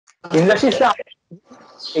ইন্দ্রাশিস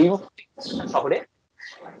এই মুহূর্তে শহরে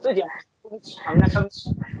তো যে সামনাসামনি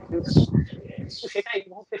সেটা এই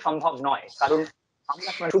মুহূর্তে সম্ভব নয়, কারণ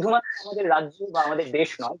আমরা শুধুমাত্র আমাদের রাজ্য বা আমাদের দেশ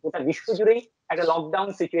নয়, গোটা বিশ্ব জুড়েই একটা লকডাউন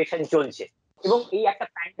সিচুয়েশন চলছে। এবং এই একটা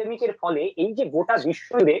প্যান্ডেমিকের ফলে এই যে গোটা বিশ্ব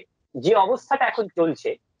জুড়ে যে অবস্থাটা এখন চলছে,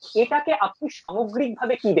 এটাকে আপনি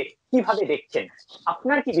সামগ্রিকভাবে কিভাবে দেখছেন?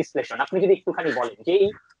 আপনার কি বিশ্লেষণ, আপনি যদি একটুখানি বলেন যে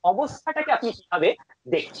এই অবস্থাটাকে আপনি কিভাবে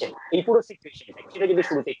দেখছেন, এই পুরো সিচুয়েশনটাকে, সেটা যদি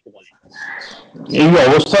শুরুতে একটু বলেন। এই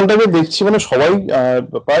অবস্থানটাকে দেখছি মানে সবাই,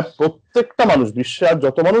 প্রায় প্রত্যেকটা মানুষ, বিশ্বে আর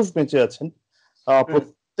যত মানুষ বেঁচে আছেন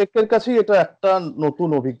প্রত্যেকের কাছেই এটা একটা নতুন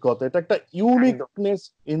অভিজ্ঞতা, এটা একটা uniqueness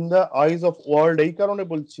in the eyes of world. এই কারণে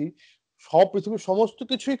বলছি, সব পৃথিবীর সমস্ত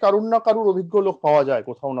কিছুই কারুর না কারুর অভিজ্ঞ লোক পাওয়া যায়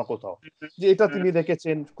কোথাও না কোথাও, যে এটা তিনি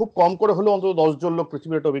দেখেছেন। খুব কম করে হলেও অন্তত 10 জন লোক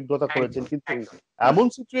পৃথিবীর একটা অভিজ্ঞতা করেছেন। কিন্তু এমন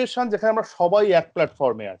সিচুয়েশন যেখানে আমরা সবাই এক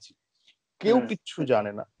প্ল্যাটফর্মে আছি, কেউ কিচ্ছু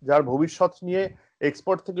জানে না, যার ভবিষ্যৎ নিয়ে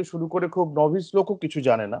এক্সপার্ট থেকে শুরু করে খুব নভিস লোকও কিছু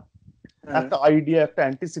জানে না। একটা আইডিয়া, একটা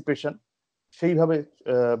অ্যান্টিসিপেশন, সেইভাবে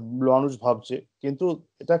মানুষ ভাবছে। কিন্তু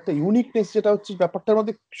এটা একটা ইউনিকনেস, যেটা হচ্ছে ব্যাপারটার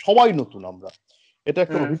মধ্যে সবাই নতুন আমরা। এটা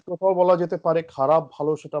একটা অভিজ্ঞতাও বলা যেতে পারে, খারাপ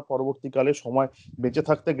ভালো সেটা পরবর্তীকালে সময় বেঁচে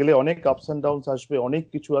থাকতে গেলে অনেক আপস এন্ড ডাউনস আসবে, অনেক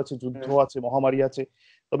কিছু আছে, যুদ্ধ আছে, মহামারী আছে।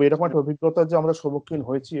 তবে এরকম একটা অভিজ্ঞতা যে আমরা সম্মুখীন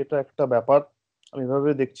হয়েছি, এটা একটা ব্যাপার আমি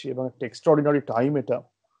এভাবে দেখছি, এবং একটা এক্সট্রাঅর্ডিনারি টাইম এটা,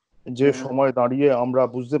 যে সময় দাঁড়িয়ে আমরা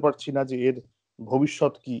বুঝতে পারছি না যে এর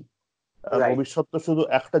ভবিষ্যৎ কি। ভবিষ্যৎ তো শুধু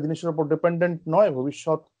একটা জিনিসের উপর ডিপেন্ডেন্ট নয়,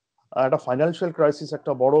 ভবিষ্যৎ একটা ফাইন্যান্সিয়াল ক্রাইসিস,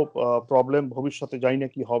 একটা বড় প্রবলেম ভবিষ্যতে, জানি না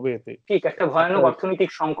কি হবে এতে। ঠিক একটা ভয়ানক অর্থনৈতিক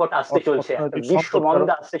সংকট আসতে চলছে, একটা বিশ্ব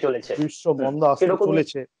মন্দা আসতে চলেছে, বিশ্ব মন্দা আসতে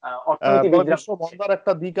চলেছে। বিশ্ব মন্দার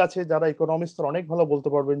একটা দিক আছে, যারা ইকোনমিস্টরা অনেক ভালো বলতে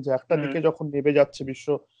পারবেন, যে একটা দিকে যখন নেমে যাচ্ছে বিশ্ব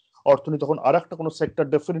অর্থনীতি, তখন আর একটা কোনো সেক্টর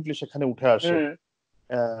ডেফিনেটলি সেখানে উঠে আসে।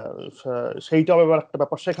 সেইটা আবার একটা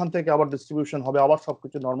ব্যাপার, সেখান থেকে আবার ডিস্ট্রিবিউশন হবে, আবার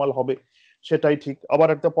সবকিছু নর্মাল হবে, সেটাই ঠিক। আবার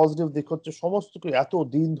একটা পজিটিভ দিক হচ্ছে, সমস্ত কিছু এত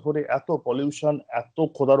দিন ধরে এত পলিউশন, এত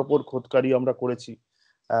খোদার উপর খোদকারি আমরা করেছি,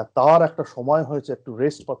 তার একটা সময় হয়েছে, একটু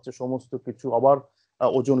রেস্ট পাচ্ছে সমস্ত কিছু। আবার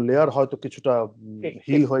ওজোন লেয়ার হয়তো কিছুটা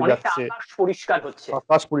হিল হয়ে যাচ্ছে,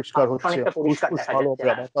 আকাশ পরিষ্কার হচ্ছে, ফুসফুস ভালো হবে,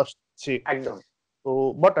 বাতাস হচ্ছে। তো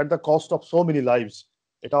but at the cost of so many lives,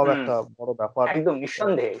 এটাও একটা বড় ব্যাপার। একদম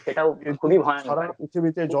নিঃসন্দেহে সেটাও খুবই ভয়ানক। সারা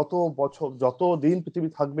পৃথিবীতে যত বছর, যত দিন পৃথিবী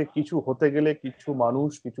থাকবে, কিছু হতে গেলে কিছু মানুষ,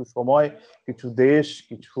 কিছু সময়, কিছু দেশ,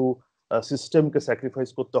 কিছু সিস্টেমকে স্যাক্রিফাইস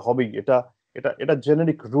করতে হবেই। এটা এটা এটা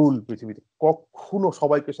জেনারিক রুল পৃথিবীতে, কখনো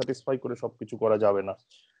সবাইকে স্যাটিসফাই করে সবকিছু করা যাবে না।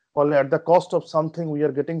 ফলে at the cost of something we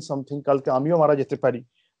are getting something. কালকে আমিও মারা যেতে পারি,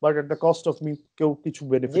 but at the cost of me কেউ কিছু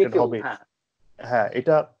বেনিফিটেড হবে। হ্যাঁ,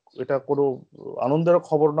 এটা এটা কোনো আনন্দেরও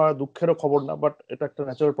খবর না, দুঃখেরও খবর না, বাট এটা একটা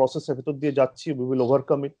ন্যাচারাল প্রসেসের ভেতর দিয়ে যাচ্ছি, উই উইল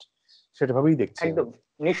ওভারকাম ইট, সেটাভাবেই দেখছি। একদম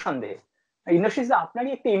নিঃসন্দেহে। ইন্দ্রাশিস দা,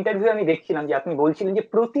 আপনারই একটা ইন্টারভিউ আমি দেখছিলাম, যে আপনি বলছিলেন যে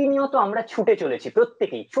প্রতিনিয়ত আমরা ছুটে চলেছি,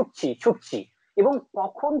 প্রত্যেকেই ছুটছি, এবং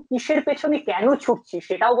কখন কিসের পেছনে কেন ছুটছি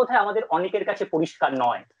সেটাও বোধহয় আমাদের অনেকের কাছে পরিষ্কার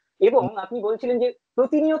নয়। এবং আপনি বলছিলেন যে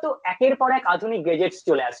প্রতিনিয়ত একের পর এক আধুনিক গ্যাজেটস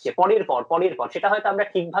চলে আসছে, পরের পর, সেটা হয়তো আমরা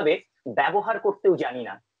ঠিকভাবে ব্যবহার করতেও জানি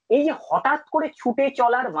না। এই যে হঠাৎ করে ছুটে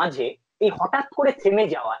চলার মাঝে এই হঠাৎ করে থেমে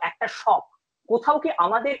যাওয়া একটা শখ, কোথাও কি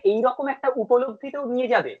আমাদের এইরকম একটা উপলব্ধিতেও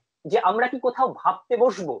নিয়ে যাবে, যে আমরা কি কোথাও ভাবতে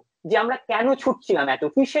বসবো যে আমরা কেন ছুটছিলাম, এত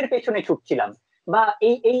কিসের পেছনে ছুটছিলাম, বা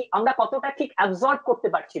এই এই আমরা কতটা ঠিক অ্যাবজর্ব করতে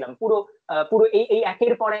পারছিলাম পুরো পুরো এই এই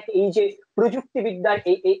একের পর এক এই যে প্রযুক্তিবিদ্যার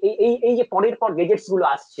এই যে পরের পর গেজেটস গুলো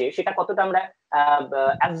আসছে, সেটা কতটা আমরা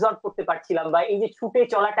অ্যাবজর্ব করতে পারছিলাম, বা এই যে ছুটে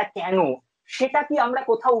চলাটা কেন, সেটা কি আমরা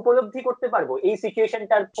কোথাও উপলব্ধি করতে পারবো এই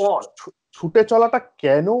সিচুয়েশনটার পর? ছুটে চলাটা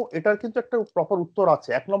কেন, এটার কিন্তু একটা প্রপার উত্তর আছে।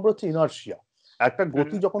 এক নম্বর হচ্ছে ইনার্শিয়া। একটা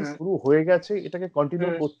গতি যখন শুরু হয়ে গেছে, এটাকে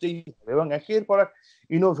কন্টিনিউ করতেই হবে, এবং একের পর এক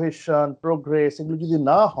ইনোভেশন, প্রোগ্রেস, এগুলো যদি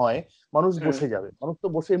না হয়, মানুষ বসে যাবে। মানুষ তো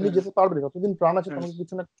বসে এমনি যেতে পারবে না, যতদিন প্রাণ আছে তোমাকে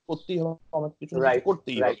কিছু না কিছু করতেই হবে, আমাকে কিছু না কিছু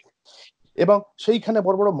করতেই হবে। এবং সেইখানে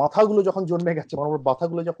বড় বড় মাথাগুলো যখন জন্মে গেছে, বড় বড়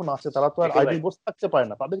মাথাগুলো যখন আছে, তারা তো আর আইডিয়াল বসে থাকতে পারে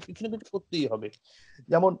না, তাদের কিছু না কিছু করতেই হবে।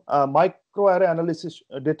 যেমন micro array analysis,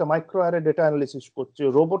 micro array data analysis করছে,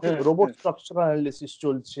 রোবট স্ট্রাকচারাল অ্যানালিসিস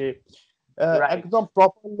চলছে, একদম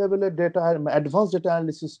প্রপার লেভেলের ডেটা, অ্যাডভান্স ডেটা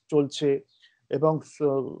অ্যানালিসিস চলছে, এবং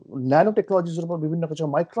ন্যানো টেকনোলজির উপর বিভিন্ন কাজ,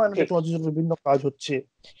 মাইক্রো ন্যানো টেকনোলজির বিভিন্ন কাজ হচ্ছে।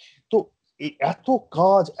 তো এই এত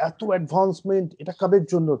কাজ, এত অ্যাডভান্সমেন্ট, এটা কাদের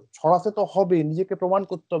জন্য? ছড়াতে তো হবে, নিজেকে প্রমাণ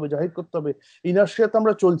করতে হবে, জাহির করতে হবে। ইনার্শিয়াতে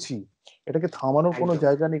আমরা চলছি, এটাকে থামানোর কোনো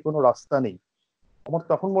জায়গা নেই, কোনো রাস্তা নেই। আমার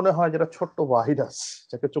তখন মনে হয়, যেটা ছোট্ট ভাইরাস,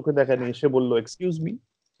 যাকে চোখে দেখানি, এসে বললো এক্সকিউজ মি,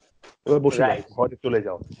 এবার বসে যাও, ঘরে চলে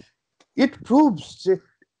যাও। ইট প্রুভস যে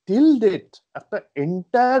টিল ডেট একটা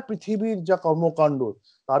এন্টায়ার পৃথিবীর যা কর্মকাণ্ড,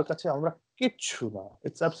 তার কাছে আমরা কিচ্ছু না,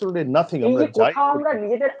 ইটস অ্যাবসলিউটলি নাথিং। এই আমরা যে যাই কোথাও আমরা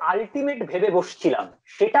নিজেদের আলটিমেট ভেবে বসছিলাম,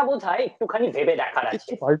 সেটা বোধহয় একটুখানি ভেবে দেখার আছে।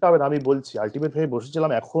 কিচ্ছু পাল্টাবে না, আমি বলছি আলটিমেট ভেবে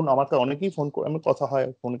বসেছিলাম। এখন আমাকে অনেকেই ফোন করে, আমার কথা হয়,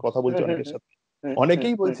 ফোনে কথা বলছি অনেকের সাথে,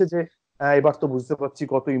 অনেকেই বলছে যে এবার তো বুঝতে পারছি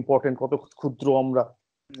কত ইম্পর্টেন্ট, কত ক্ষুদ্র আমরা।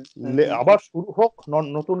 আবার শুরু হোক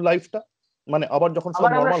নতুন লাইফটা, মানে আবার যখন সব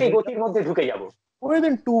আবার আমরা নর্মাল সেই হয়ে যাবে গতির মধ্যে ঢুকে যাব।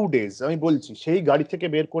 Within 2 days। আমি বলছি সেই গাড়ি থেকে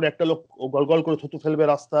বের করে একটা লোক গল গল করে থুতু ফেলবে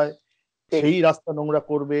রাস্তায়, সেই রাস্তা নোংরা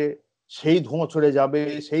করবে, সেই ধোঁয়া ছড়ে যাবে,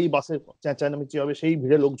 সেই বাসে চেঁচামেচি হবে, সেই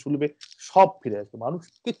ভিড়ে লোক ঝুলবে, সব ফিরে আসবে। মানুষ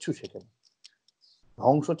কিচ্ছু শেখে না,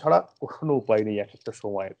 ধ্বংস ছাড়া কোনো উপায় নেই এক একটা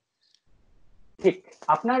সময়ের। ঠিক।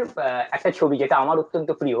 আপনার একটা ছবি যেটা আমার অত্যন্ত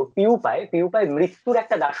প্রিয়, পিউপায়, পিউপায় মৃত্যুর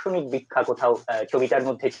একটা দার্শনিক দীক্ষা কোথাও ছবিটার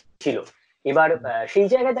মধ্যে ছিল। এবার সেই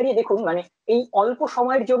জায়গায় দাঁড়িয়ে দেখুন, মানে এই অল্প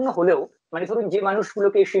সময়ের জন্য হলেও, মানে ধরুন যে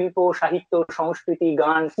মানুষগুলোকে শিল্প, সাহিত্য, সংস্কৃতি,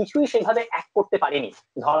 গান কিছুই সেভাবে এক করতে পারেনি,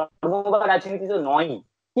 ধর্ম বা রাজনীতি তো নয়ই,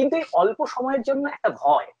 কিন্তু এই অল্প সময়ের জন্য একটা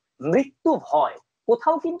ভয়, মৃত্যু ভয়,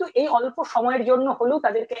 কোথাও কিন্তু এই অল্প সময়ের জন্য হলেও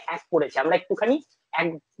তাদেরকে এক করেছে। আমরা একটুখানি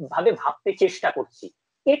একভাবে ভাবতে চেষ্টা করছি।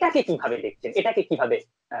 এটাকে কিভাবে দেখছেন, এটাকে কিভাবে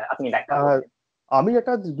আপনি ব্যাখ্যা আর করছেন? আমি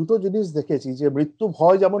একটা দুটো জিনিস দেখেছি, যে মৃত্যু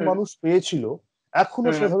ভয় যেমন হুম মানুষ পেয়েছিল, এখনো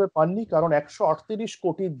হুম সেভাবে পাননি। কারণ 138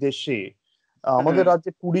 কোটির দেশে আমাদের হুম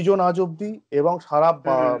রাজ্যে 20 জন আজ অব্দি, এবং সারা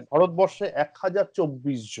হুম। ভারতবর্ষে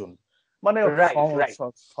 1024 জন। মানে রাইট, রাইট।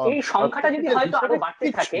 এই সংখ্যাটা যদি সার্টিফিকেটের হয়তো আরো হিসেবে বাড়তে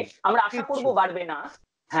কিচ্ছু থাকে, না, আমরা আশা করব কিচ্ছু বাড়বে না।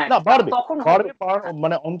 হ্যাঁ, না। বাড়বে, তখন হয়তো। বাড়বে,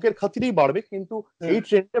 মানে অঙ্কের খাতিরেই বাড়বে, কিন্তু হুম, এই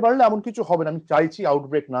ট্রেন্ডে বাড়লে এমন কিছু হবে না। আমি চাইছি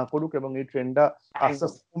আউটব্রেক না করুক এবং এই ট্রেন্ডটা আস্তে একদম।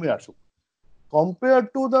 আস্তে কমে আসুক। Compare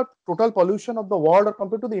to the total pollution of the world, R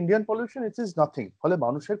compare to the Indian pollution, it is nothing. ফলে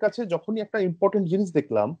মানুষের কাছে যখনই একটা ইম্পর্টেন্ট জিনিস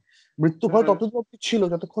দেখলাম, মৃত্যু ভয় হুম ততদিন অব্দি ছিল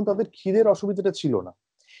যতক্ষণ তাদের খিদের অসুবিধাটা ছিল না।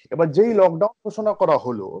 এবার যেই লকডাউন ঘোষণা করা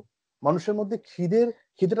হলো, মানুষের মধ্যে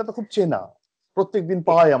খিদেটা তো খুব চেনা, প্রত্যেকদিন ঠিক।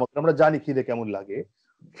 পাই আমাদের, আমরা জানি খিদে কেমন লাগে।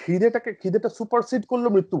 খিদেটা সুপারসিড করলো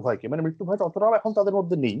মৃত্যু ভয়কে, মানে মৃত্যু ভয়টা অতটাও এখন তাদের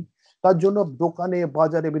মধ্যে নেই। তার জন্য দোকানে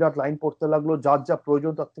বাজারে বিরাট লাইন পড়তে লাগলো, যার যা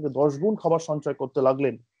প্রয়োজন তার থেকে 10 গুণ খাবার সঞ্চয় করতে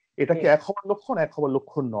লাগলেন। এটা কি ঠিক। এক হবার লক্ষণ? এক হবার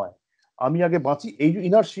লক্ষণ নয়। আমি আগে বাঁচি, এই যে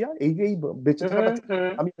ইনার্শিয়া, এই যে এই বেঁচে হুম থাকাটা,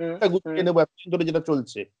 হুম আমি হুম একটা হুম। গুছিয়ে নেবো এতদিন ধরে যেটা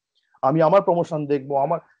চলছে, আমি আমার প্রমোশন দেখবো,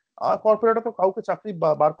 আমার কর্পোরেটে তো কাউকে চাকরি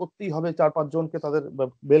বার করতেই হবে, 4-5 জনকে তাদের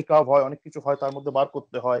বেল কার্ভ হয়, অনেক কিছু হয়, তার মধ্যে বার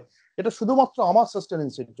করতে হয়। এটা শুধুমাত্র আমার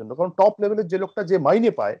সাস্টেনেন্সের জন্য, কারণ টপ লেভেলের যে লোকটা যে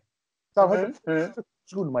মাইনে পায়, তার হয়তো হুম হুম।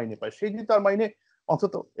 50 গুণ মাইনে পায়, সেই যদি তার মাইনে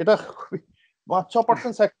অন্তত এটা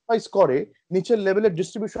 5-6% স্যাক্রিফাইস করে, নিচের লেভেলের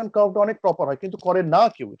ডিস্ট্রিবিউশন কার্ভটা অনেক প্রপার হয়, কিন্তু করে না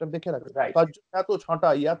কেউ, এটা দেখে রাখবে। রাইট। তার জন্য এত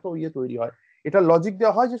ছাঁটাই, এত তৈরি হয়। এটা লজিক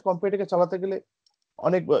দেওয়া হয় যে কোম্পানিটাকে চালাতে গেলে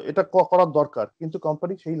অনেক এটা করার দরকার, কিন্তু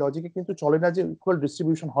কোম্পানি সেই লজিকে কিন্তু চলে না, যে ইকুয়াল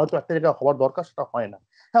ডিস্ট্রিবিউশন হয়তো একটা জায়গায় হওয়ার দরকার, সেটা হয় না।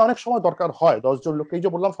 হ্যাঁ, অনেক সময় দরকার হয়, 10 জন লোককে, এই যে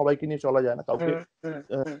বললাম সবাইকে নিয়ে চলা যায় না, কাউকে হুম হুম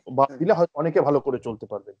হুম বাদ হুম। দিলে হয়তো অনেকে ভালো করে চলতে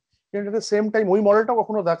পারবে। কিন্তু এট সেম টাইম ওই মডেলটা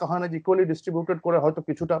কখনো দেখা হয় না যে ইকুয়ালি ডিস্ট্রিবিউটেড করে হয়তো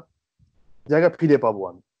কিছুটা জায়গা ফিরে পাবো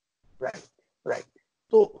আমি। Right, right.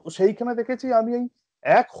 তো সেইখানে দেখেছি আমি, এই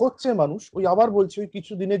এক হচ্ছে মানুষ, ওই আবার বলছি, ওই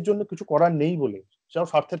কিছু দিনের জন্য কিছু করার নেই বলে, সব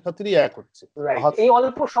স্বার্থের খাতিরই এক হচ্ছে। রাইট, এই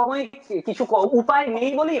অল্প সময় কিছু উপায়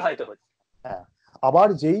নেই বলেই হয়তো হচ্ছে। হ্যাঁ, আবার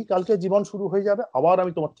যেই কালকে জীবন শুরু হয়ে যাবে, আবার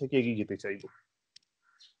আমি তোমার থেকে এগিয়ে যেতে চাইবো,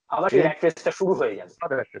 আবার সেই র্যাট রেসটা শুরু হয়ে যাবে।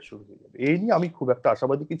 আরো একটা শুরু হয়ে যাবে। এই নিয়ে আমি খুব একটা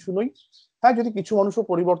আশাবাদী কিছু নই। হ্যাঁ, যদি কিছু মানুষও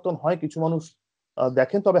পরিবর্তন হয়, কিছু মানুষ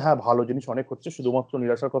দেখেন, তবে হ্যাঁ, ভালো জিনিস অনেক হচ্ছে, শুধুমাত্র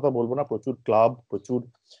নিরাশার কথা বলবো না। প্রচুর ক্লাব, প্রচুর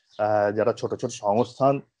যারা ছোট ছোট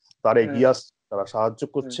সংস্থান, তারা হুম এগিয়ে আসছে, তারা সাহায্য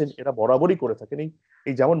হুম করছেন, এরা বরাবরই করে থাকেন।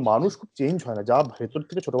 এই যেমন মানুষ খুব চেঞ্জ হয় না, যা ভেতর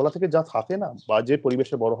থেকে ছোটবেলা থেকে যা থাকে না, বা যে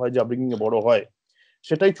পরিবেশে বড় হয়, যা ব্রিঙ্গিং এ বড় হয়,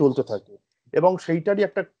 সেটাই চলতে থাকে, এবং সেইটারই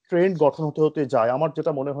একটা ট্রেন্ড গঠন হতে হতে যায়। আমার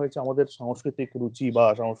যেটা মনে হয়েছে, আমাদের সাংস্কৃতিক রুচি বা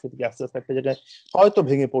সাংস্কৃতিক আস্তে আস্তে একটা জায়গায় হয়তো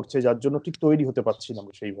ভেঙে পড়ছে, যার জন্য ঠিক তৈরি হতে পারছি না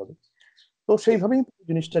আমরা সেইভাবে। তো ঠিক। সেইভাবেই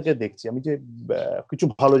জিনিসটাকে দেখছি আমি, যে কিছু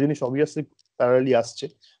ভালো জিনিস অবভিয়াসলি প্যারালি আসছে,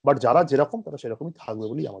 বাট যারা যেরকম তারা সেরকমই থাকবে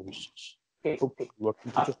বলেই আমার বিশ্বাস। ঠিক। খুব ঠিক। পরিবর্তন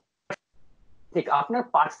কিছু। ঠিক, আপনার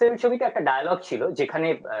পার্সেল ছবিতে একটা ডায়লগ ছিল যেখানে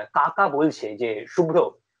কাকা বলছে যে শুভ্র,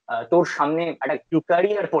 তোর সামনে একটা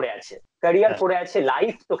ক্যারিয়ার পড়ে আছে, ক্যারিয়ার হ্যাঁ। পড়ে আছে,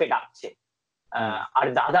 লাইফ তোকে ডাকছে। হুম। আর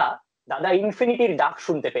দাদা, দাদা ইনফিনিটির ডাক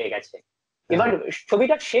শুনতে পেয়ে গেছে। এবার হ্যাঁ।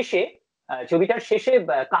 ছবিটার শেষে,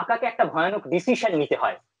 কাকাকে একটা ভয়ানক ডিসিশন নিতে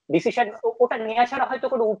হয়। ডিসিশন, ওটা নেওয়া ছাড়া হয়তো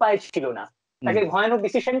কোনো উপায় ছিল না। হুম। তাকে ভয়ানক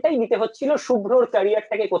ডিসিশনটাই নিতে হচ্ছিল শুভ্রর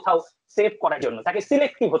ক্যারিয়ারটাকে কোথাও সেভ করার জন্য। তাকে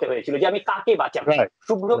সিলেক্টিভ হতে হয়েছিল যে আমি কাকে বাঁচাবো, রাইট।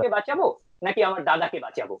 শুভ্রকে বাঁচাবো নাকি আমার দাদাকে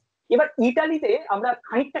বাঁচাবো। এবার ইটালিতে আমরা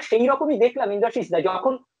খানিকটা সেই রকমই দেখলাম ইন্দ্রাশিস দা,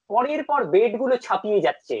 যখন পরের পর বেড গুলো ছাপিয়ে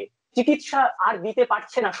যাচ্ছে, চিকিৎসা আর দিতে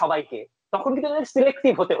পারছে না সবাইকে, তখন কিন্তু তাদের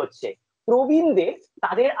সিলেক্টিভ হতে হচ্ছে। প্রবীণদের,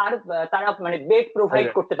 তাদের আর তারা মানে বেড প্রোভাইড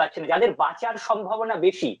করতে পারছে না, যাদের বাঁচার সম্ভাবনা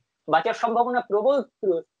বেশি, বাঁচার সম্ভাবনা প্রবল,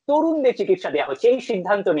 তরুণদের চিকিৎসা দেওয়া হচ্ছে, এই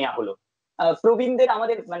সিদ্ধান্ত নেওয়া হলো। প্রবীণদের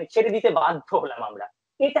আমাদের মানে ছেড়ে দিতে বাধ্য হলাম আমরা।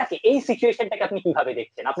 এটাকে, এই সিচুয়েশনটাকে আপনি কিভাবে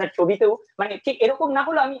দেখছেন? আপনার ছবিতেও মানে ঠিক এরকম না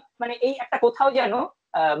হলো, আমি মানে এই একটা কোথাও যেন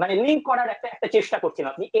মানে লিঙ্ক করার একটা একটা চেষ্টা করছেন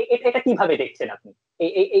আপনি। এটা কিভাবে দেখছেন আপনি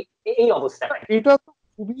এই এই এই এই অবস্থাটা? এটা তো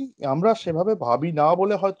খুবই, আমরা সেভাবে ভাবি না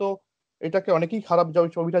বলে হয়তো এটাকে অনেকেই খারাপ,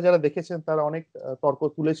 ছবিটা যারা দেখেছেন তারা অনেক তর্ক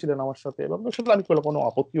তুলেছিলেন আমার সাথে, এবং সেটা আমি কোনো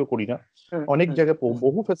আপত্তিও করি না। হুম অনেক হুম জায়গায়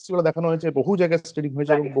বহু ফেস্টিভ্যাল দেখানো হয়েছে, বহু জায়গায় স্ট্রিমিং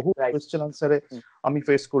হয়েছে, এবং রাইট বহু রাইট কোয়েশ্চেন আনসারে আমি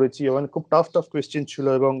ফেস করেছি, এবং খুব টাফ টাফ কোয়েশ্চেন ছিল,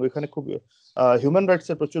 এবং এখানে খুব হিউম্যান রাইটস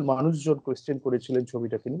এর প্রচুর মানুষজন কোয়েশ্চেন করেছিলেন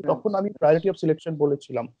ছবিটাকে নিয়ে। হুম তখন আমি প্রায়োরিটি অফ সিলেকশন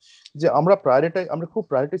বলেছিলাম যে আমরা খুব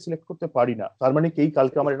প্রায়োরিটি সিলেক্ট করতে পারি না, তার মানে কি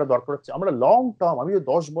কালকে আমার এটা দরকার হচ্ছে। আমরা লং টার্ম, আমি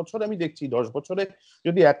 10 বছরে আমি দেখছি 10 বছরে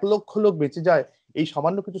যদি 1 লক্ষ লোক বেঁচে যায় এই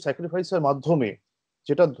সামান্য কিছু স্যাক্রিফাইসের মাধ্যমে,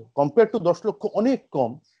 যেটা কম্পেয়ার টু 10 লক্ষ অনেক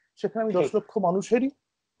কম, সেখানে আমি 10 লক্ষ মানুষেরই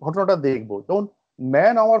ঘটনাটা দেখবো। যেমন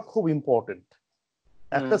ম্যান আওয়ার খুব ইম্পর্টেন্ট।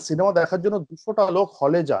 একটা হুম সিনেমা দেখার জন্য 200টা লোক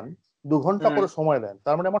হলে যান, 2 ঘন্টা হুম করে সময় দেন,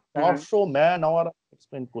 তার মানে আমার হুম 400 ম্যান আওয়ার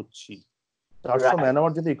এক্সপেন্ড করছি। 400 ম্যান রাইট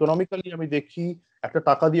আওয়ার যদি ইকোনমিক্যালি আমি দেখি, একটা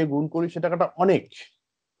টাকা দিয়ে গুণ করি, সে টাকাটা অনেক,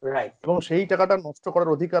 রাইট এবং সেই টাকাটা নষ্ট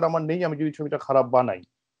করার অধিকার আমার নেই আমি যদি ছবিটা খারাপ বানাই।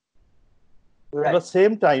 At the right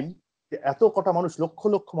same time, এত কটা মানুষ, লক্ষ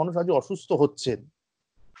লক্ষ মানুষ আজ অসুস্থ হচ্ছেন,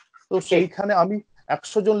 তো ঠিক। সেইখানে আমি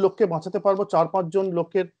 100 জন লোককে বাঁচাতে পারবো 4-5 জন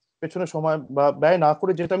লোকের পেছনে সময় বা ব্যয় না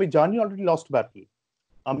করে, যেটা আমি জানি অলরেডি লস্ট ব্যাটল।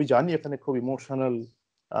 আমি জানি এখানে খুব ইমোশনাল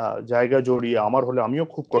জায়গা জড়িয়ে, আমার হলে আমিও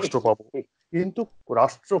খুব ঠিক কষ্ট পাবো, ঠিক কিন্তু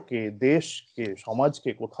রাষ্ট্রকে, দেশকে, সমাজকে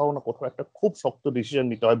কোথাও না কোথাও একটা খুব শক্ত ডিসিশন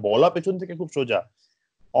নিতে হয়। বলা পেছন থেকে খুব সোজা,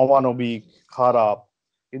 অমানবিক, খারাপ,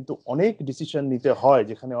 কিন্তু অনেক ডিসিশন নিতে হয়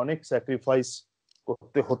যেখানে অনেক স্যাক্রিফাইস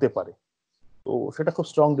করতে হতে পারে। তো সেটা খুব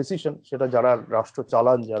স্ট্রং ডিসিশন, সেটা যারা রাষ্ট্র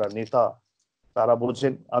চালান, যারা নেতা, তারা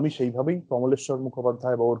বোঝেন। আমি সেইভাবেই কমলেশ্বর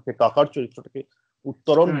মুখোপাধ্যায় বা ওরকে কাকার চরিত্রটাকে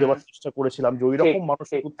উত্তরণ হুম দেওয়ার চেষ্টা করেছিলাম, যে ওই ঠিক রকম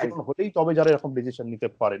মানসিক ঠিক উত্তরণ একদম। হলেই তবে যারা এরকম ডিসিশন নিতে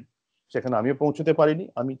পারেন। সেখানে আমিও পৌঁছতে পারিনি,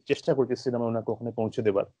 আমি চেষ্টা করছি সিনেমা ওনাকে ওখানে পৌঁছে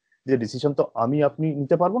দেবার, যে ডিসিশন তো আমি আপনি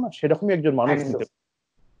নিতে পারবো না, সেরকমই একজন মানুষ একদম। নিতে পারে।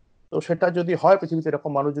 তো সেটা যদি হয়, পৃথিবীতে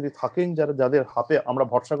এরকম মানুষ যদি থাকেন যারা, যাদের হাতে আমরা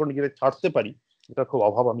ভরসা করে নিজেদের ছাড়তে পারি, এটা খুব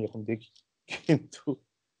অভাব আমি এখন দেখি, কিন্তু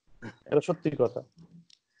এটা সত্যি কথা।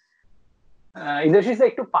 ইন্দ্রশিস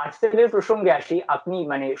একটু পার্সেলের প্রসঙ্গে আসি। আপনি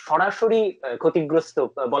মানে সরাসরি ক্ষতিগ্রস্ত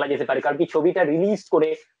বলা যেতে পারে, কারণ কি ছবিটা রিলিজ করে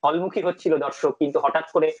হলমুখী হচ্ছিল দর্শক, কিন্তু হঠাৎ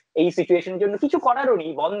করে এই সিচুয়েশনের জন্য কিছু করারও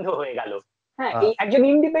নেই, বন্ধ হয়ে গেল। হ্যাঁ, হ্যাঁ, এই একজন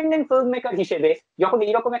ইন্ডিপেন্ডেন্ট ফিল্ম মেকার হিসেবে যখন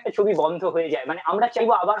এইরকম একটা ছবি বন্ধ হয়ে যায়, মানে আমরা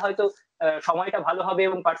চাইবো আবার হয়তো সময়টা ভালো হবে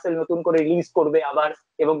এবং পার্সেল নতুন করে রিলিজ করবে আবার,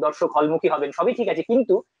 এবং দর্শক হলমুখী হবেন, সবই ঠিক আছে,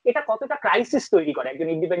 কিন্তু এটা কতটা ক্রাইসিস তৈরি করে একজন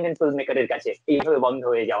ইন্ডিপেন্ডেন্ট ফিল্ম মেকারের কাছে এইভাবে বন্ধ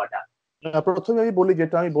হয়ে যাওয়াটা? প্রথমে আমি বলি,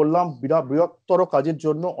 যেটা আমি বললাম, বৃহত্তর কাজের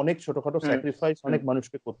জন্য অনেক ছোটখাটো হুম স্যাক্রিফাইস হুম অনেক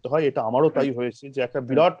মানুষকে করতে হয়, এটা আমারও হুম তাই হয়েছে, যে একটা হুম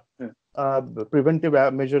বিরাট হুম প্রিভেন্টিভ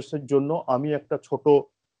মেজার্স এর জন্য আমি একটা ছোট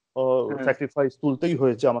হুম স্যাক্রিফাইস তুলতেই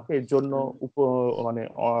হয়েছে আমাকে। এর জন্য হুম মানে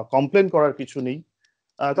কমপ্লেন করার কিছু নেই।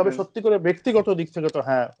 তবে হুম সত্যি করে ব্যক্তিগত দিক থেকে তো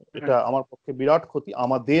হ্যাঁ, হুম এটা আমার পক্ষে বিরাট ক্ষতি,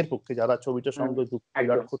 আমাদের পক্ষে যারা ছবিটার হুম সঙ্গে যুক্ত,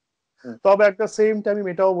 বিরাট একদম। ক্ষতি। হুম তবে একটা সেম টাইম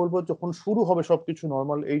এটাও বলবো, যখন শুরু হবে সবকিছু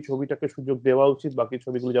নর্মাল, এই ছবিটাকে সুযোগ দেওয়া উচিত বাকি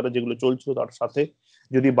ছবিগুলো যারা, যেগুলো চলছিল তার সাথে,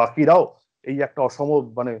 যদি বাকিরাও এই একটা অসম,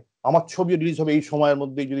 মানে আমার ছবি রিলিজ হবে এই সময়ের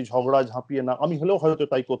মধ্যে, যদি ঝগড়া ঝাঁপিয়ে না, আমি হলেও হয়তো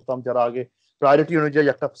তাই করতাম, যারা আগে প্রায়োরিটি অনুযায়ী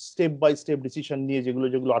একটা স্টেপ বাই স্টেপ ডিসিশন নিয়ে যেগুলো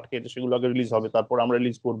যেগুলো আটকে আছে সেগুলো আগে রিলিজ হবে, তারপর আমরা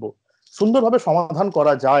রিলিজ করবো। সুন্দরভাবে সমাধান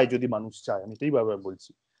করা যায় যদি মানুষ চায়, আমি এটাই বারবার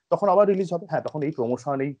বলছি, তখন আবার রিলিজ হবে। হ্যাঁ, তখন এই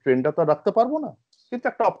প্রমোশন, এই ট্রেন্ডটা তো রাখতে পারবো না, কিন্তু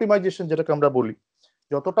একটা অপটিমাইজেশন যেটাকে আমরা বলি,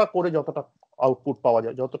 যতটা করে যতটা আউটপুট পাওয়া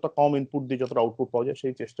যায়, যতটা কম ইনপুট দিয়ে যতটা আউটপুট পাওয়া যায়,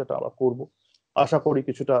 সেই চেষ্টাটা আমরা করব। আশা করি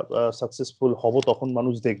কিছুটা সাকসেসফুল হব, তখন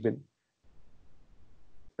মানুষ দেখবেন।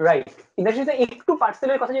 রাইট। ইন্দ্রজিৎ একটু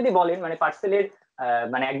পার্সেলের কথা যদি বলেন, মানে পার্সেলের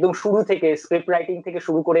মানে একদম শুরু থেকে স্ক্রিপ্ট রাইটিং থেকে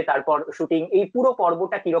শুরু করে তারপর শুটিং, এই পুরো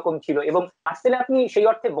পর্বটা কিরকম ছিল, এবং পার্সেলে আপনি সেই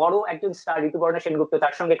অর্থে বড় একজন স্টার ঋতুপর্ণা সেনগুপ্ত,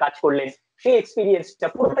 তার সঙ্গে কাজ করলেন, সেই এক্সপিরিয়েন্সটা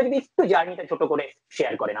পুরোটা যদি একটু জার্নিটা ছোট করে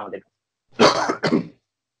শেয়ার করেন আমাদের।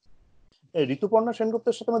 এই ঋতুপর্ণা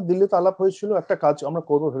সেনগুপ্তের সাথে আমার দিল্লিতে আলাপ হয়েছিল, একটা কাজ আমরা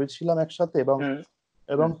করবো ভেবেছিলাম একসাথে, এবং হুম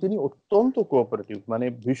এবং তিনি অত্যন্ত কোঅপারেটিভ, মানে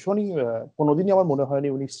ভীষণই, কোনোদিনই আমার মনে হয়নি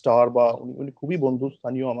উনি স্টার, বা উনি উনি খুবই বন্ধু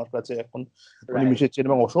স্থানীয় আমার কাছে এখন। উনি রাইট। মিশেছেন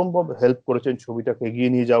এবং অসম্ভব হেল্প করেছেন ছবিটাকে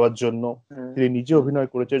এগিয়ে নিয়ে যাওয়ার জন্য। হুম তিনি নিজে হুম অভিনয়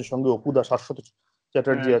করেছেন, সঙ্গে অপুদা, শাশ্বত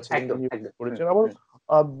চ্যাটার্জি হুম আছেন, একদম তিনি একদম। হুম করেছেন। আবার হুম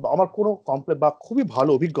আহ, আমার কোনো কমপ্লেন বা খুবই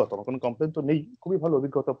ভালো অভিজ্ঞতা, আমার কোনো কমপ্লেন তো নেই, খুবই ভালো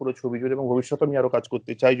অভিজ্ঞতা পুরো ছবি জুড়ে, এবং ভবিষ্যতে আমি আরো কাজ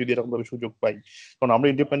করতে চাই যদি এরকম ভাবে সুযোগ পাই। কারণ আমরা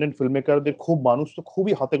ইন্ডিপেন্ডেন্ট ফিল্ম মেকারদের খুব, মানুষ তো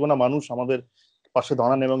খুবই হাতে গোনা মানুষ আমাদের পাশে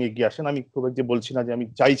দাঁড়ান এবং এগিয়ে আসেন। আমি খুব যে বলছি না যে আমি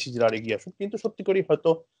চাইছি যে আর এগিয়ে আসুন, কিন্তু সত্যি করেই হয়তো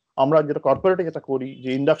আমরা যেটা কর্পোরেটে যেটা করি, যে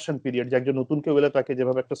ইন্ডাকশন পিরিয়ড, যে একজন নতুন কেউ এলে তাকে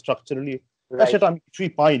যেভাবে একটা স্ট্রাকচারালি, রাইট। সেটা আমি কিছুই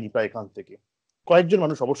পাইনি প্রায় এখান থেকে। কয়েকজন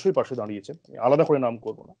মানুষ অবশ্যই পাশে দাঁড়িয়েছেন, আমি আলাদা করে নাম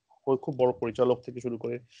করবো না, খুব বড় পরিচালক থেকে শুরু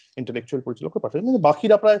করে ইন্টেলেকচুয়াল পরিচালক পাঠান, কিন্তু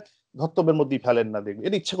বাকিরা প্রায় ধর্তব্যের মধ্যেই ফেলেন না, দেখবে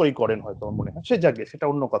এটা ইচ্ছা করেই করেন হয়তো আমার মনে হয়, সে জায়গায় সেটা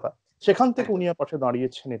অন্য কথা। সেখান থেকে উনি পাশে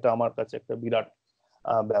দাঁড়িয়েছেন, এটা আমার কাছে একটা বিরাট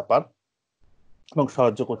ব্যাপার, এবং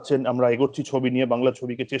সাহায্য করছেন। আমরা এগোচ্ছি ছবি নিয়ে, বাংলা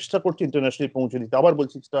ছবিকে চেষ্টা করছি ইন্টারন্যাশনালি পৌঁছে দিতে। আবার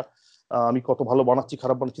বলছি সেটা আমি কত ভালো বানাচ্ছি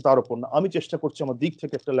খারাপ বানাচ্ছি তার উপর না, আমি চেষ্টা করছি আমার দিক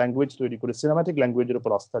থেকে একটা ল্যাঙ্গুয়েজ তৈরি করে, সিনেমাটিক ল্যাঙ্গুয়েজের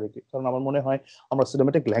উপর আস্থা রেখে। কারণ আমার মনে হয় আমরা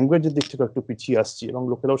সিনেমাটিক ল্যাঙ্গুয়েজের দিক থেকে একটু পিছিয়ে আসছি, এবং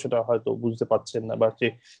লোকেরাও সেটা হয়তো বুঝতে পারছেন না, বা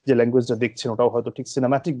যে ল্যাঙ্গুয়েজটা দেখছেন ওটাও হয়তো ঠিক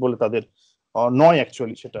সিনেমাটিক বলে তাদের নয়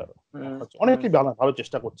অ্যাকচুয়ালি। সেটা অনেকেই ভালো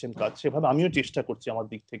চেষ্টা করছেন কাজ, সেভাবে আমিও চেষ্টা করছি আমার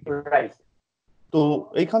দিক থেকে। তো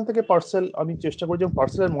এইখান থেকে পার্সেল আমি চেষ্টা করি, যেমন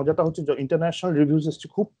পার্সেলের মজাটা হচ্ছে ইন্টারন্যাশনাল রিভিউজ এসছে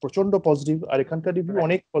খুব প্রচন্ড পজিটিভ, আর এখানকার রিভিউ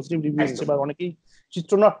অনেক পজিটিভ রিভিউ এসছে, বা অনেকেই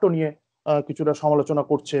চিত্রনাট্য নিয়ে কিছুটা সমালোচনা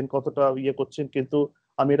করছেন, কতটা ইয়ে করছেন, কিন্তু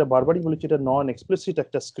আমি এটা বারবারই বলেছি এটা নন এক্সপ্লিসিট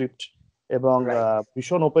একটা স্ক্রিপ্ট, এবং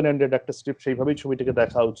ভীষণ ওপেন এন্ডেড একটা স্ক্রিপ্ট, সেইভাবেই ছবিটাকে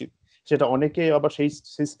দেখা উচিত। সেটা অনেকে আবার সেই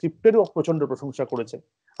স্ক্রিপ্টেরও প্রচন্ড প্রশংসা করেছেন,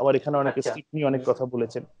 আবার এখানে অনেকে স্ক্রিপ্ট নিয়ে অনেক কথা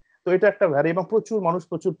বলেছেন। তো এটা একটা ভ্যারি, এবং প্রচুর মানুষ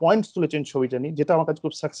প্রচুর পয়েন্টস তুলেছেন ছবিটা নিয়ে, যেটা আমার কাছে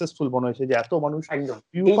খুব সাকসেসফুল মনে হয়েছে, যে এত মানুষ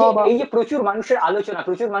এই যে প্রচুর মানুষের আলোচনা,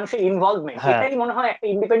 প্রচুর মানুষের ইনভলভমেন্ট, এটাই মনে হয় একটা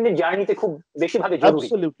ইন্ডিপেন্ডেন্ট জার্নিতে খুব বেশি ভাবে জরুরি।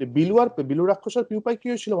 অ্যাবসলিউটলি। বিলু রাক্ষস আর পিউপাই কি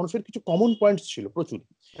হয়েছিল, মানুষের কিছু কমন পয়েন্টস ছিল প্রচুর,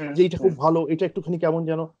 যে এটা খুব ভালো, এটা একটুখানি কেমন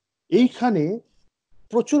যেন। এইখানে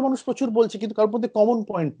প্রচুর মানুষ প্রচুর বলছে, কিন্তু কারোর মধ্যে কমন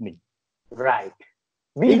পয়েন্ট নেই। রাইট,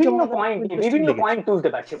 বিভিন্ন পয়েন্ট তুলতে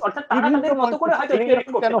পারছে, অর্থাৎ তারা তাদের মতো করে হয়তো রিলেট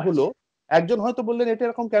করতে কেন হলো, একজন হয়তো বললেন এটা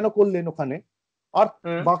এরকম কেন করলেন ওখানে, আর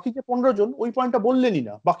বাকি যে 15 জন ওই পয়েন্টটা বললেনই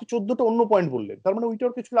না, বাকি 14টা অন্য পয়েন্ট বললেন, তার মানে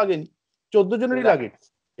ওইটার কিছু লাগেনি, 14 জনেরই লাগে।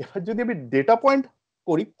 এবার যদি আমি ডেটা পয়েন্ট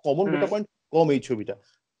করি, কমন ডেটা পয়েন্ট কম এই ছবিটা,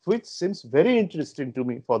 which seems very interesting to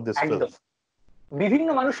me for this film. বিভিন্ন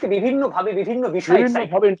মানুষকে বিভিন্ন ভাবে বিভিন্ন বিষয়ে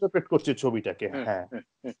ইন্টারপ্রেট করছে ছবিটাকে। হ্যাঁ,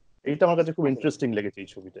 এইটা আমার কাছে খুব ইন্টারেস্টিং লেগেছে এই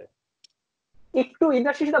ছবিটায়। একটু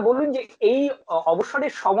ইন্দ্রাশিসদা বলুন যে এই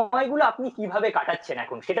অবসরের সময়গুলো আপনি কিভাবে কাটাচ্ছেন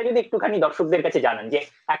এখন, সেটা যদি একটুখানি দর্শকদের কাছে জানান, যে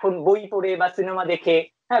এখন বই পড়ে বা সিনেমা দেখে,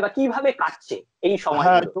 হ্যাঁ, বা কিভাবে কাটছে এই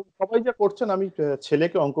সময়গুলো। সবাই যা করছেন, আমি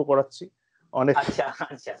ছেলেকে অঙ্ক করাচ্ছি, অনেক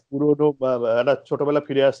পুরোনো একটা ছোটবেলা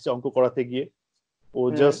ফিরে আসছে অঙ্ক করাতে গিয়ে। ও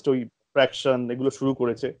জাস্ট ওই ফ্র্যাকশন এগুলো শুরু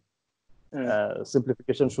করেছে,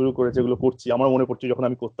 সিম্পলিফিকেশন শুরু করেছে, এগুলো করছি। আমার মনে পড়ছে যখন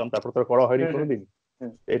আমি করতাম, তারপর তো করা হয়নি কোনোদিন,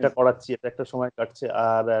 এটা করাচ্ছি, এটা একটা সময় কাটছে।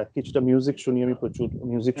 আর কিছুটা মিউজিক শুনি, আমি প্রচুর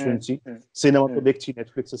মিউজিক শুনছি, সিনেমা তো দেখছি,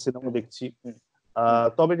 নেটফ্লিক্সে সিনেমা দেখছি।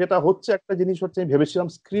 তবে যেটা হচ্ছে, একটা জিনিস হচ্ছে, আমি ভেবেছিলাম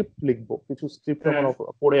স্ক্রিপ্ট লিখবো, কিছু স্ক্রিপ্ট আমার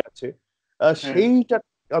পড়ে আছে, সেইটা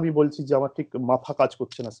আমি বলছি যে আমার ঠিক মাথা কাজ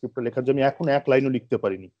করছে না স্ক্রিপ্টটা লেখার জন্য, এখন এক লাইনও লিখতে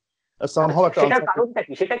পারিনি। সেটার কারণটা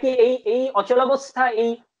কি? সেটা কি এই অচলাবস্থা,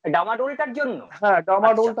 এই ডামাডোলটার জন্য? হ্যাঁ,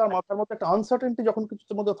 ডামাডোলটা, মাথার মধ্যে একটা আনসার্টেনটি যখন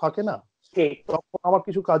কিছুর মধ্যে থাকে না, তখন আমার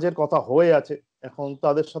কিছু কাজের কথা হয়ে আছে, এখন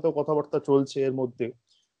তাদের সাথেও কথাবার্তা চলছে এর মধ্যে।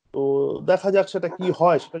 তো দেখা যাক সেটা কি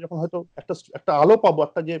হয়, সেটা যখন হয়তো একটা আলো পাবো,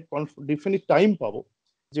 একটা যে ডেফিনিট টাইম পাবো,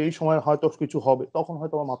 যে এই সময় হয়তো কিছু হবে, তখন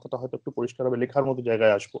হয়তো আমার মাথাটা হয়তো একটু পরিষ্কার হবে, লেখার মতো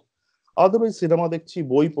জায়গায় আসবো। আদারওয়াইজ সিনেমা দেখছি,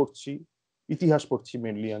 বই পড়ছি, ইতিহাস পড়ছি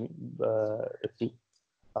মেনলি আমি একটু,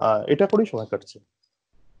 এটা করেই সময় কাটছে।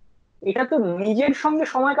 এটা তো নিজের সঙ্গে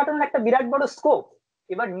সময় কাটানোর একটা বিরাট বড় স্কোপ।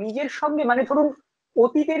 এবার নিজের সঙ্গে, মানে ধরুন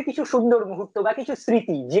অতীতের কিছু সুন্দর মুহূর্ত বা কিছু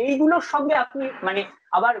স্মৃতি, যেইগুলোর সঙ্গে আপনি মানে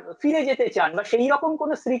আবার ফিরে যেতে চান, বা সেই রকম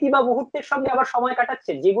কোন স্মৃতি বা মুহূর্তের সঙ্গে আবার সময়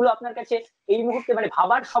কাটাচ্ছেন, যেগুলো আপনার কাছে এই মুহূর্তে মানে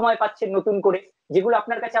ভাবার সময় পাচ্ছেন নতুন করে, যেগুলো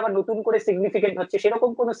আপনার কাছে আবার নতুন করে সিগনিফিকেন্ট হচ্ছে,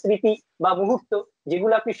 সেরকম কোন স্মৃতি বা মুহূর্ত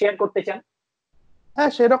যেগুলো আপনি শেয়ার করতে চান?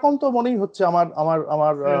 হ্যাঁ, সেরকম তো মনেই হচ্ছে। আমার আমার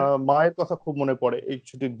আমার মায়ের কথা খুব মনে পড়ে এই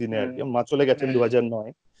ছুটির দিনে আর কি। মা চলে গেছেন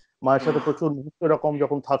 2009। মায়ের সাথে প্রচুর মুহূর্ত এরকম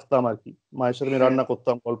যখন থাকতাম আর কি, মায়ের সাথে আমি রান্না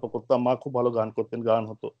করতাম, গল্প করতাম, মা খুব ভালো গান করতেন, গান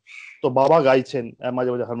হতো, তো বাবা গাইছেন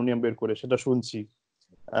মাঝে মাঝে হারমোনিয়াম বের করে, সেটা শুনছি,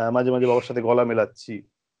 মাঝে মাঝে বাবার সাথে গলা মেলাচ্ছি।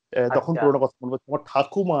 তখন পুরোনো কথা মনে পড়ছে। আমার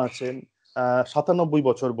ঠাকুমা আছেন, 97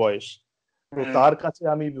 বছর বয়স, তো তার কাছে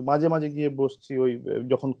আমি মাঝে মাঝে গিয়ে বসছি, ওই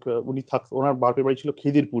যখন উনি ওনার বাপের বাড়ি ছিল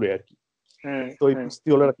খিদিরপুরে আর কি, তো ওই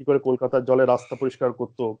কুস্তিওয়ালারা কি করে কলকাতার জলে রাস্তা পরিষ্কার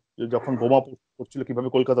করতো, যখন বোমা পড়ছিল কিভাবে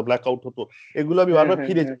কলকাতা ব্ল্যাক আউট হতো, এগুলো আমি বারবার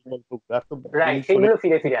ফিরে যাই।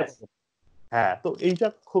 হ্যাঁ, তো এইটা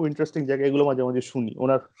খুব ইন্টারেস্টিং জায়গা, এগুলো মাঝে মাঝে শুনি।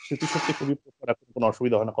 ওনার স্মৃতিশক্তি খুবই প্রখর, এখন কোনো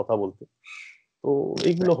অসুবিধা হয় না কথা বলতে। তো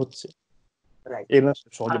এইগুলো হচ্ছে,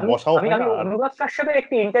 সহজে বসাও হয় না। অনুরাগ কাশ্যপের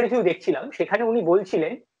একটি ইন্টারভিউ দেখছিলাম, সেখানে উনি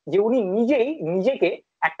বলছিলেন যে উনি নিজেই নিজেকে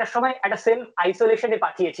একটা সময় একটা সেলফ আইসোলেশনে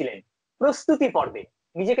পাঠিয়েছিলেন, প্রস্তুতি পর্বে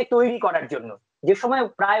নিজেকে তৈরি করার জন্য, যে সময়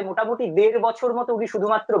প্রায় মোটামুটি 1.5 বছর মতো উনি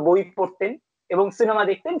শুধুমাত্র বই পড়তেন এবং সিনেমা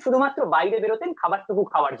দেখতেন, শুধুমাত্র বাইরে বেরোতেন খাবারটুকু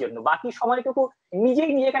খাওয়ার জন্য, বাকি সময়টুকু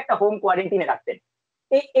নিজেই নিজেকে একটা হোম কোয়ারেন্টিনে রাখতেন।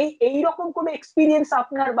 এইরকম কোন এক্সপিরিয়েন্স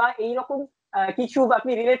আপনার, বা এইরকম কিছু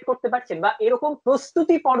আপনি রিলেট করতে পারছেন, বা এরকম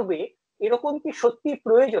প্রস্তুতি পর্বে এরকম কি সত্যি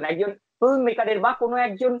প্রয়োজন একজন ফিল্ম মেকারের বা কোনো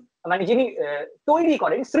একজন মানে যিনি তৈরি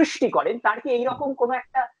করেন, সৃষ্টি করেন, তার কি এইরকম কোনো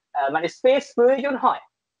একটা মানে স্পেস প্রয়োজন হয়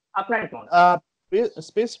আপনার কি মনে হয়?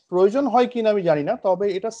 স্পেস প্রয়োজন হয় কিনা আমি জানি না, তবে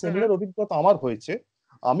এটা সিমিলার অভিজ্ঞতা আমার হয়েছে।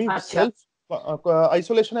 আমি আচ্ছা সেলফ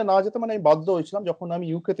আইসোলেশনে না যেতে মানে আমি বাধ্য হয়েছিলাম যখন আমি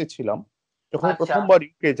ইউকে তে ছিলাম। যখন আমি আচ্ছা প্রথমবার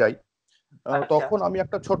ইউকে যাই, আচ্ছা তখন আমি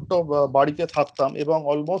একটা ছোট্ট বাড়িতে থাকতাম এবং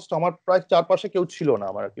অলমোস্ট আমার প্রায় চারপাশে কেউ ছিল না,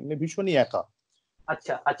 আমার আর কি মানে ভীষণই একা।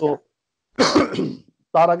 আচ্ছা তো আচ্ছা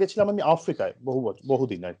তার আগে ছিলাম আমি আফ্রিকায়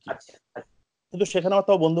বহুদিন আর কি। আচ্ছা আচ্ছা কিন্তু সেখানে আমার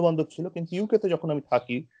তাও বন্ধু বান্ধব ছিল। কিন্তু ইউকে তে যখন আমি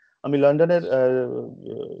থাকি, আমি লন্ডনের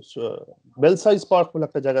বেলসাইজ পার্ক বলে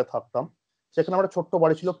একটা জায়গায় থাকতাম। সেখানে আমার একটা ছোট্ট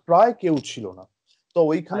বাড়ি ছিল, প্রায় কেউ ছিল না। তো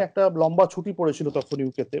ওইখানে একটা লম্বা ছুটি পড়েছিল তখন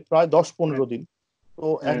ইউকে তে, প্রায় 10-15 দিন। তো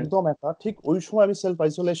একদম একা, ঠিক ওই সময় আমি সেলফ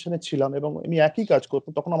আইসোলেশনে ছিলাম এবং আমি একই কাজ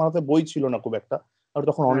করতাম। তখন আমার হাতে বই ছিল না খুব একটা, আর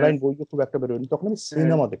তখন অনলাইন বইও খুব একটা বেরোয়নি। তখন আমি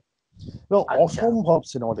সিনেমা দেখতাম এবং আচ্ছা অসম্ভব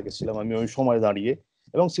সিনেমা দেখেছিলাম আমি ওই সময় দাঁড়িয়ে।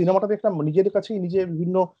 এবং সিনেমাটাতে একটা নিজের কাছেই নিজে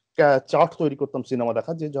বিভিন্ন চার্ট তৈরি করতাম সিনেমা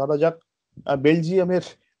দেখা, যে ধরা যাক বেলজিয়ামের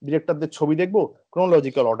ডিরেক্টরদের ছবি দেখবো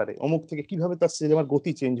ক্রোনোলজিক্যাল অর্ডারে, অমুক থেকে কিভাবে তার সিনেমার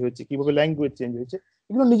গতি চেঞ্জ হয়েছে, কিভাবে ল্যাঙ্গুয়েজ চেঞ্জ হয়েছে,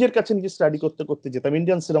 এগুলো নিজের কাছে নিজে স্টাডি করতে করতে যেতাম।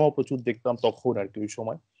 ইন্ডিয়ান সিনেমাও প্রচুর দেখতাম তখন আর কি ওই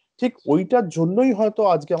সময়। ঠিক ওইটার জন্যই হয়তো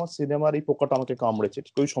আজকে আমার সিনেমার এই পোকাটা আমাকে কামড়েছে,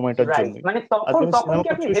 ঠিক ওই সময়টার রাইট, জন্যই মানে আজকে তখন আমি তখন সিনেমা কি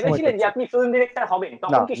করছি আপনি ওই ভেবেছিলেন সময়টার যে জন্য। আপনি ফিল্ম ডিরেক্টর হবেন? না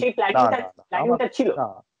তখন কি সেই না প্ল্যানিংটা না না আমার প্ল্যানিংটা ছিল? না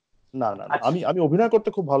না না না আচ্ছা আমি আমি অভিনয় করতে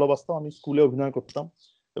খুব ভালোবাসতাম। আমি স্কুলে অভিনয় করতাম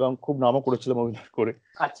এবং খুব নামও করেছিলাম অভিনয় করে।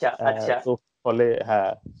 আচ্ছা আচ্ছা তো ফলে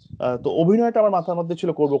হ্যাঁ, তো অভিনয়টা আমার মাথার মধ্যে ছিল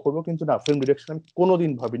করব করব, কিন্তু না, ফিল্ম ডিরেকশন আমি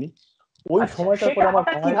কোনোদিন ভাবিনি। ওই আচ্ছা, সময়টার সেটা পরে আমার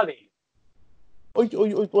হঠাৎ মায়ের কিভাবে? ওই ওই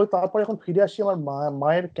ওই ওই তারপরে এখন ফিরে আসি, আমার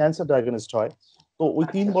মায়ের ক্যান্সার ডায়াগনোসড হয়। তো ওই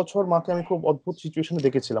তিন আচ্ছা বছর মাকে আমি খুব অদ্ভুত সিচুয়েশনে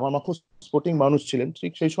দেখেছিলাম। আমার মা খুব স্পোর্টিং মানুষ ছিলেন।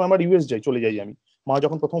 ঠিক সেই সময় আমার ইউএস চলে যাই আমি। মা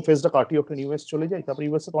যখন প্রথম ফেজটা কাটিয়ে ওঠেন ইউএস চলে যাই, তারপরে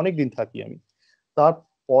ইউএস এ অনেক দিন থাকি আমি।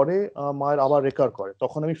 তারপরে মায়ের আবার রেকার করে,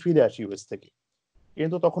 তখন আমি ফিরে আসি ইউএস থেকে।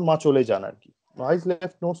 কিন্তু তখন মা চলে যান আর কি। I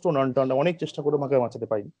left no stone unturned, অনেক চেষ্টা করে মাকে বাঁচাতে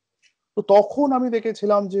পাইনি। তো তখন আমি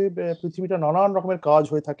দেখেছিলাম যে পৃথিবীটা নানান রকমের কাজ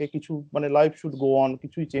হয়ে থাকে, কিছু মানে লাইফ শুড গো অন,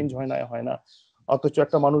 কিছুই চেঞ্জ হয় না। অথচ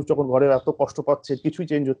একটা মানুষ যখন ঘরে এত কষ্ট পাচ্ছে, কিছুই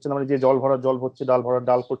চেঞ্জ হচ্ছে না, মানে যে জল ভরার জল হচ্ছে, ডাল ভরার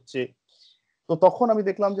ডাল করছে। তো তখন আমি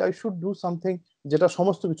দেখলাম যে আই শুড ডু সামথিং, যেটা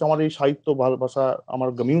সমস্ত কিছু আমার এই সাহিত্য ভালোবাসা, আমার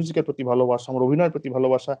মিউজিকের প্রতি ভালোবাসা, আমার অভিনয়ের প্রতি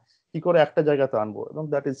ভালোবাসা, কি করে একটা জায়গাতে আনবো, এবং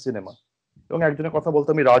দ্যাট ইজ সিনেমা। এবং একজনের কথা বলতে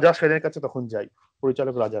আমি রাজা সেনের কাছে তখন যাই,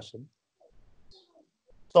 পরিচালক রাজা সেন।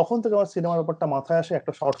 তখন থেকে আমার সিনেমার ব্যাপারটা মাথায় আসে,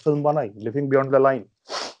 একটা শর্ট ফিল্ম বানাই, লিভিং বিয়ন্ড দ্য লাইন।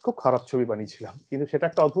 খুব খারাপ ছবি বানিয়েছিলাম, কিন্তু সেটা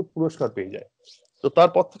একটা অদ্ভুত পুরস্কার পেয়ে যায়। তো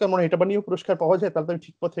তারপর থেকে মনে হয় এটা বানিয়েও পুরস্কার পাওয়া যায়, তাহলে আমি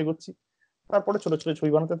ঠিক পথে এগোচ্ছি। তারপরে ছোট ছোট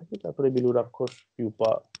ছবি বানাতে থাকি, তারপরে বিলু রাক্ষস,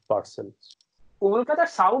 পিউপা, পার্সেল। কলকাতার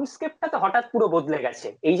সাউন্ডস্কেপটা তো হঠাৎ পুরো বদলে গেছে,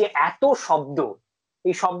 এই যে এত শব্দ,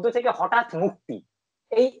 এই শব্দ থেকে হঠাৎ মুক্তি,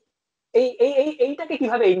 এই এইটাকে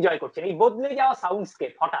কিভাবে এনজয় করছেন, এই বদলে যাওয়া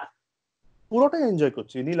সাউন্ডস্কেপ হঠাৎ? পুরোটাই এনজয়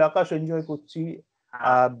করছি, নীল আকাশ এনজয় করছি।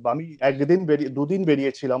 হ্যাঁ, আমি দুদিন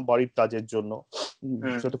বেরিয়েছিলাম বাড়ির কাজের জন্য।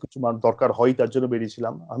 হুম যত কিছু দরকার হয় তার জন্য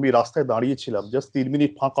বেরিয়েছিলাম। আমি রাস্তায় দাঁড়িয়েছিলাম, জাস্ট 3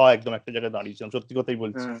 মিনিট ফাঁকা একদম একটা জায়গায় দাঁড়িয়েছিলাম, সত্যি কথাই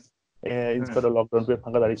বলছি। হুম হুম ইনস্পায়ার লকডাউন পেয়ে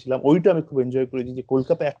ফাঁকা দাঁড়িয়েছিলাম, ওইটা আমি খুব এনজয় করেছি, যে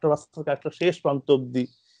কলকাতা একটা রাস্তা থেকে একটা শেষ প্রান্ত অব্দি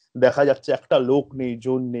দেখা যাচ্ছে একটা লোক নেই,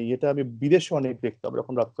 জন নেই। এটা আমি বিদেশে অনেক দেখতাম,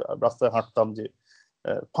 যখন রাস্তায় হাঁটতাম, যে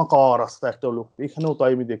ফাঁকা রাস্তা, একটা লোক। এখানেও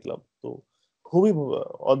তাই আমি দেখলাম। তো খুবই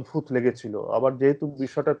অদ্ভুত লেগেছিল। আবার যেহেতু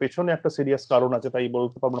বিষয়টার পেছনে একটা সিরিয়াস কারণ আছে, তাই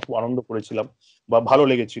বলতে পারবো না খুব আনন্দ করেছিলাম বা ভালো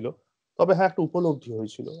লেগেছিল। তবে হ্যাঁ, একটা উপলব্ধি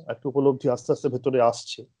হয়েছিল, একটা উপলব্ধি আস্তে আস্তে ভেতরে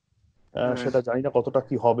আসছে। হুম সেটা জানি না কতটা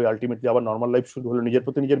কি হবে আলটিমেটলি। আবার নর্মাল লাইফ শুরু হলে নিজের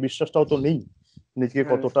প্রতি নিজের বিশ্বাসটাও তো নেই, নিজেকে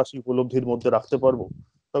হুম কতটা সেই উপলব্ধির মধ্যে রাখতে পারবো।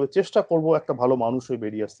 তবে চেষ্টা করব একটা ভালো মানুষ হয়ে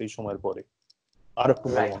বেরিয়ে আসতে এই সময়ের পরে, আর একটু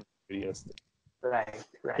ভালো রাইট মানুষ বেরিয়ে আসতে। রাইট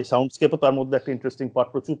এই রাইট। সাউন্ডস্কেপও তার মধ্যে একটা ইন্টারেস্টিং পার্ট,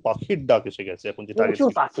 প্রচুর পাখির ডাক এসে গেছে এখন, যেটা আগে প্রচুর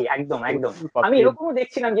ছিল না। পাখি, একদম একদম। প্রচুর আমি পাখি এরকমও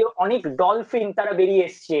দেখছিলাম যে অনেক ডলফিন তারা বেরিয়ে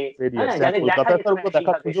এসছে, বেরিয়ে হ্যাঁ, আসছে। হ্যাঁ, যাদের দেখা কলকাতায় তো যেত না ওগুলো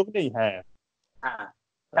দেখার সেইভাবে। সুযোগ নেই। হ্যাঁ, হ্যাঁ,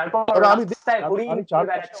 তারপর তবে আমি দেখছি, রাস্তায় হরিণ আমি ঘুরে চারপাশে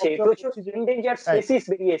বেড়াচ্ছে, অবজার্ভ প্রচুর করছি যে এন্ডেঞ্জার হ্যাঁ, স্পেসিস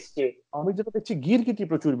বেরিয়ে এসছে। আমি যেটা দেখছি গিরগিটি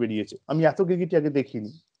প্রচুর বেরিয়েছে। আমি এত গিরগিটি আগে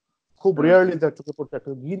দেখিনি, খুব হুম রেয়ারলি তার চোখে পড়ছে,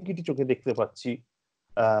 একটা গিরগিটি চোখে দেখতে পাচ্ছি।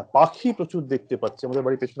 পাখি প্রচুর দেখতে পাচ্ছি, আমাদের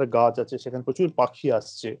বাড়ির পেছনে গাছ আছে, সেখানে প্রচুর পাখি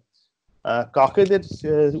আসছে। কাকেদের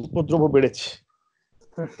উপদ্রব বেড়েছে,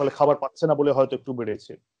 ফলে খাবার পাচ্ছে না বলে হয়তো একটু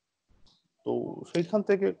বেড়েছে। তো সেইখান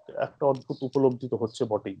থেকে একটা অদ্ভুত উপলব্ধি তো হচ্ছে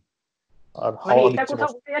বটেই। আর মানে হাওয়া এটা দিচ্ছে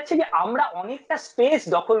কোথাও বস। বোঝা যাচ্ছে যে আমরা অনেকটা স্পেস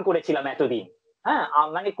দখল করেছিলাম এতদিন। হ্যাঁ,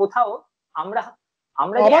 মানে কোথাও আমরা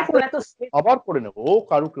আমরা যে আবার এত করে এত নেবো, স্পেস। আবার করে নেবো, ও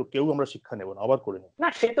কারু কেউ আমরা শিক্ষা নেবো না, আবার করে নেবো। না,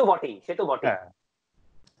 সে তো বটেই, সে তো বটেই। হ্যাঁ,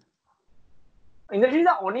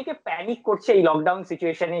 ইন্দ্রজিৎদা, অনেকে প্যানিক করছে এই লকডাউন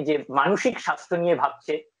সিচুয়েশনে, যে মানসিক স্বাস্থ্য নিয়ে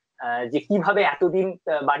ভাবছে, যে কিভাবে এতদিন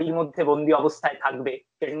বাড়ির মধ্যে বন্দি অবস্থায় থাকবে,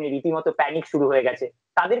 সেটা নিয়ে রীতিমতো প্যানিক শুরু হয়ে গেছে।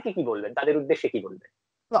 তাদেরকে কি বলবেন, তাদের উদ্দেশ্যে কি বলবেন?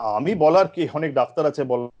 না, আমি বলার কি, অনেক ডাক্তার আছে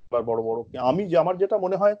বলার বড় বড়, আমি যে আমার যেটা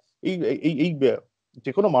মনে হয় এই এই এই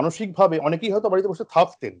যে কোনো মানসিক ভাবে অনেকেই হয়তো বাড়িতে বসে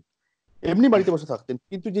থাকতেন, এমনি বাড়িতে বসে থাকতেন,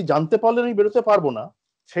 কিন্তু যে জানতে পারলেন আমি বেরোতে পারবো না,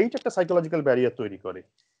 সেইটা একটা সাইকোলজিক্যাল ব্যারিয়ার তৈরি করে।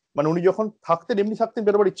 মানে উনি যখন থাকতেন এমনি থাকতেন,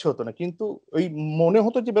 বেরোবার ইচ্ছে হতো না, কিন্তু ওই মনে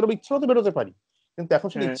হতো যে বেরোবার ইচ্ছে হতো, বেরোতে পারি, কিন্তু এখন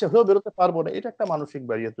সেটা ইচ্ছে হয়েও বেরোতে পারবো না, এটা একটা মানসিক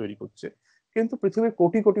ব্যারিয়ার তৈরি করছে। কিন্তু পৃথিবীর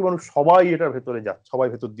কোটি কোটি মানুষ সবাই এটার ভেতরে যাচ্ছে, সবাই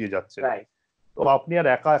ভেতর দিয়ে যাচ্ছে। তো আপনি আর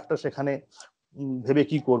একা একটা সেখানে ভেবে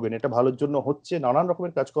কি করবেন? এটা ভালোর জন্য হচ্ছে, নানান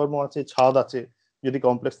রকমের কাজকর্ম আছে, ছাদ আছে, যদি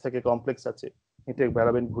কমপ্লেক্স থাকে কমপ্লেক্স আছে, হেঁটে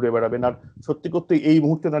বেড়াবেন, ঘুরে বেড়াবেন। আর সত্যি করতে এই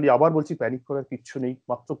মুহূর্তে দাঁড়িয়ে আবার বলছি, প্যানিক করার কিচ্ছু নেই।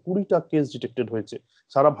 মাত্র 20টা কেস ডিটেক্টেড হয়েছে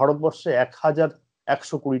সারা ভারতবর্ষে,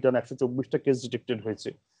 1120টা না 124টা কেস ডিটেক্টেড হয়েছে,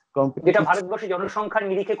 যেটা ভারতবর্ষের জনসংখ্যার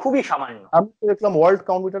নিরিখে খুবই সামান্য। আমি দেখলাম ওয়ার্ল্ড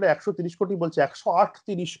কাউন্টারে 130 কোটি বলছে,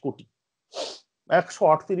 138 কোটি,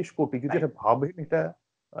 138 কোটি। যদি এটা ভাবেন, এটা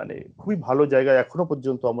মানে খুবই ভালো জায়গায় এখনো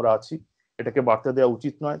পর্যন্ত আমরা আছি। এটাকে বাড়তে দেওয়া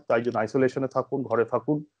উচিত নয়, তাই জন্য আইসোলেশনে থাকুন, ঘরে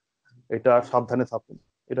থাকুন, এটা সাবধানে থাকুন।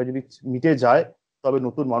 এটা যদি মিটে যায়, তবে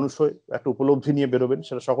নতুন মানুষ হয়ে একটা উপলব্ধি নিয়ে বেরোবেন,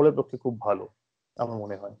 সেটা সকলের পক্ষে খুব ভালো আমার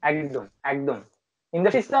মনে হয়। একদম একদম।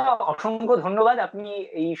 ইন্দ্রাশিস দা, অসংখ্য ধন্যবাদ, আপনি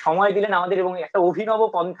এই সময় দিলেন আমাদের এবং একটা অভিনব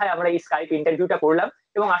পন্থায় আমরা এই স্কাইপ ইন্টারভিউটা করলাম,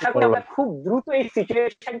 এবং আশা করি আমরা খুব দ্রুত এই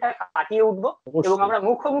সিচুয়েশনটা কাটিয়ে উঠবো এবং আমরা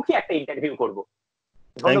মুখোমুখি একটা ইন্টারভিউ করব।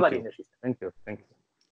 ধন্যবাদ ইন্দ্রাশিস। Thank you.